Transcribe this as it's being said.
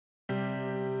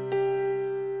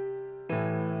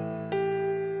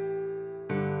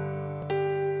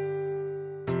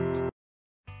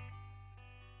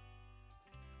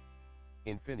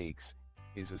Infinix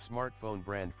is a smartphone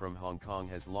brand from Hong Kong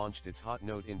has launched its Hot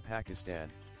Note in Pakistan.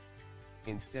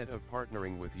 Instead of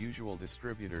partnering with usual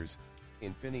distributors,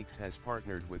 Infinix has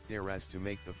partnered with Daraz to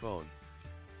make the phone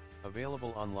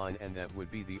available online, and that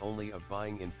would be the only of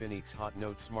buying Infinix Hot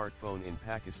Note smartphone in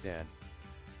Pakistan.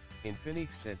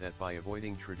 Infinix said that by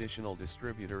avoiding traditional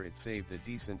distributor it saved a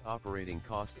decent operating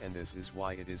cost, and this is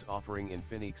why it is offering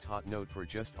Infinix Hot Note for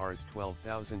just Rs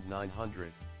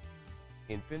 12,900.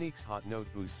 Infinix Hot Note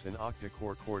boasts an Octa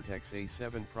Core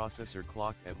Cortex-A7 processor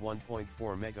clocked at 1.4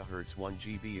 MHz, 1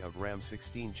 GB of RAM,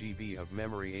 16 GB of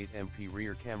memory, 8 MP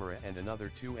rear camera and another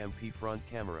 2 MP front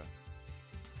camera.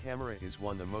 Camera is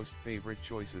one of the most favorite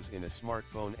choices in a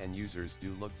smartphone, and users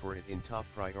do look for it in top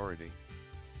priority.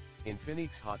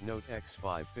 Infinix Hot Note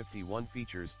X551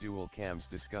 features dual cams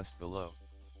discussed below.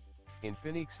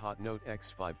 Infinix Hot Note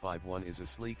X551 is a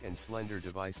sleek and slender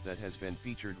device that has been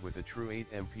featured with a true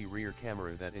 8 MP rear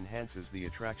camera that enhances the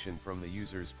attraction from the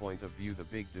user's point of view. The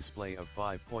big display of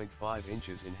 5.5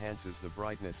 inches enhances the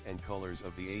brightness and colors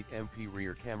of the 8 MP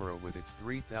rear camera with its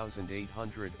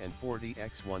 3840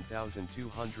 x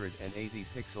 1280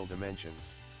 pixel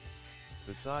dimensions.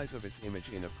 The size of its image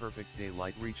in a perfect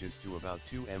daylight reaches to about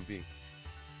 2 MB.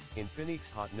 Infinix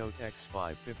Hot Note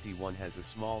X551 has a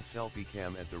small selfie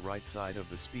cam at the right side of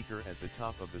the speaker at the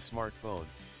top of the smartphone.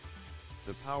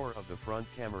 The power of the front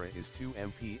camera is 2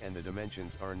 MP and the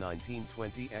dimensions are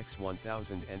 1920 x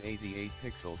 1088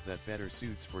 pixels that better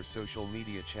suits for social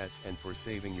media chats and for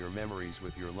saving your memories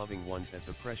with your loving ones at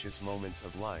the precious moments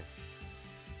of life.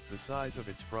 The size of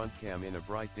its front cam in a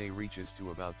bright day reaches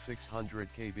to about 600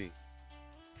 kb.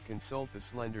 Consult the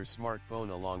slender smartphone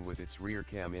along with its rear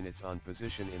cam in its on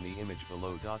position in the image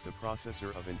below. The processor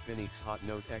of Infinix Hot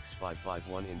Note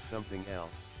X551 in something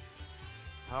else.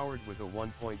 Powered with a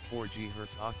 1.4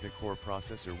 GHz Octa Core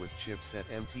processor with chipset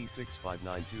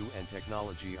MT6592 and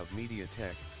technology of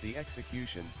MediaTek, the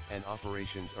execution and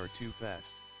operations are too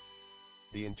fast.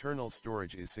 The internal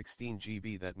storage is 16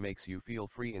 GB that makes you feel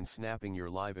free in snapping your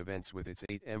live events with its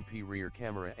 8 MP rear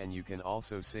camera, and you can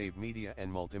also save media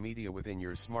and multimedia within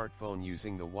your smartphone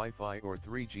using the Wi-Fi or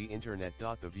 3G internet.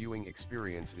 The viewing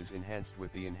experience is enhanced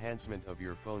with the enhancement of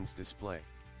your phone's display.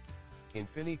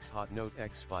 Infinix Hot Note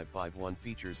X551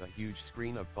 features a huge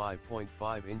screen of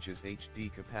 5.5 inches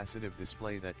HD capacitive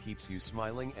display that keeps you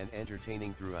smiling and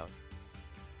entertaining throughout.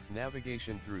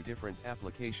 Navigation through different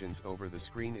applications over the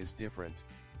screen is different.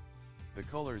 The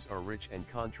colors are rich and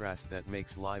contrast that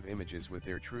makes live images with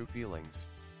their true feelings.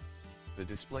 The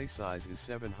display size is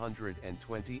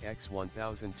 720 x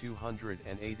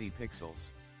 1280 pixels.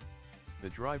 The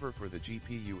driver for the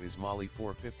GPU is Mali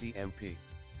 450 MP.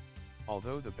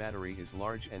 Although the battery is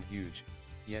large and huge,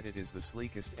 yet it is the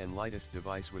sleekest and lightest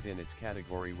device within its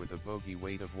category with a bogey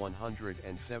weight of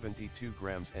 172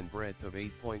 grams and breadth of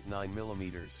 8.9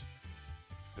 mm.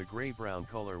 The gray-brown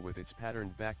color with its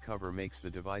patterned back cover makes the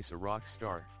device a rock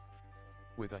star.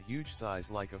 With a huge size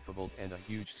like a phobalt and a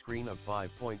huge screen of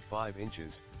 5.5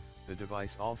 inches, the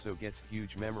device also gets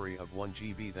huge memory of 1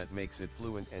 GB that makes it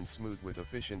fluent and smooth with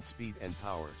efficient speed and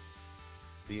power.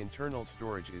 The internal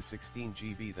storage is 16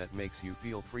 GB that makes you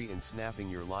feel free in snapping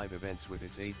your live events with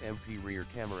its 8 MP rear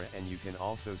camera, and you can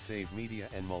also save media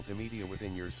and multimedia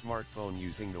within your smartphone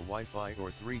using the Wi-Fi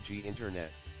or 3G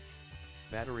internet.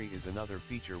 Battery is another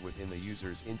feature within the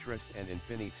user's interest, and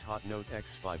Infinix Hot Note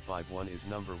X551 is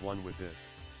number one with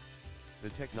this.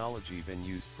 The technology been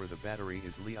used for the battery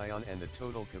is Li-ion, and the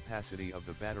total capacity of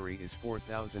the battery is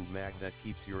 4000 mAh that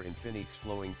keeps your Infinix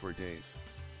flowing for days.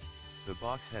 The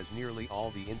box has nearly all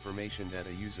the information that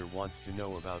a user wants to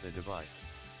know about a device.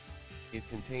 It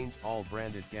contains all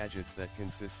branded gadgets that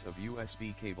consists of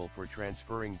USB cable for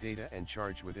transferring data and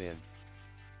charge within.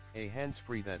 A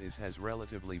hands-free that has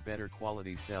relatively better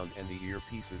quality sound, and the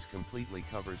earpieces completely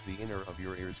covers the inner of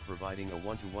your ears, providing a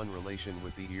one-to-one relation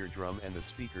with the eardrum and the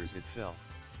speakers itself.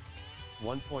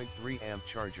 1.3 amp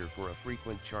charger for a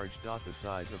frequent charge. The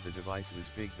size of the device is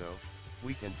big though.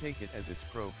 We can take it as its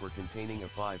pro for containing a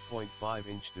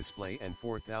 5.5-inch display and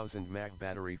 4000 mAh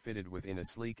battery fitted within a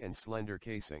sleek and slender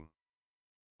casing.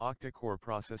 Octa Core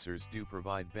processors do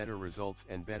provide better results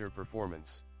and better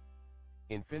performance.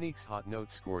 Infinix Hot Note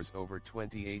scores over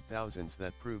 28,000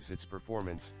 that proves its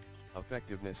performance,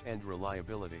 effectiveness and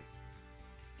reliability.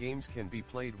 Games can be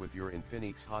played with your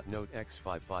Infinix Hot Note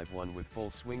X551 with full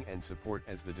swing and support,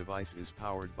 as the device is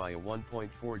powered by a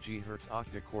 1.4 GHz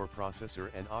Octa Core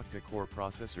processor, and Octa Core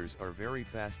processors are very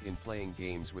fast in playing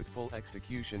games with full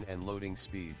execution and loading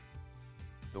speed.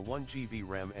 The 1 GB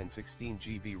RAM and 16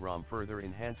 GB ROM further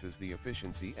enhances the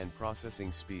efficiency and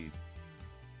processing speed.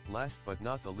 Last but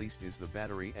not the least is the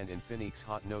battery, and Infinix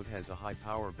Hot Note has a high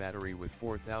power battery with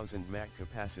 4000 mAh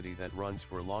capacity that runs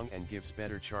for long and gives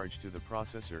better charge to the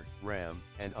processor, RAM,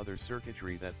 and other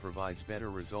circuitry that provides better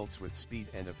results with speed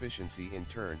and efficiency in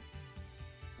turn.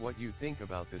 What you think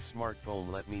about this smartphone,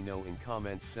 let me know in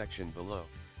comments section below.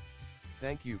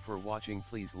 Thank you for watching.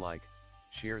 Please like,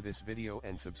 share this video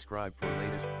and subscribe for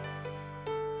latest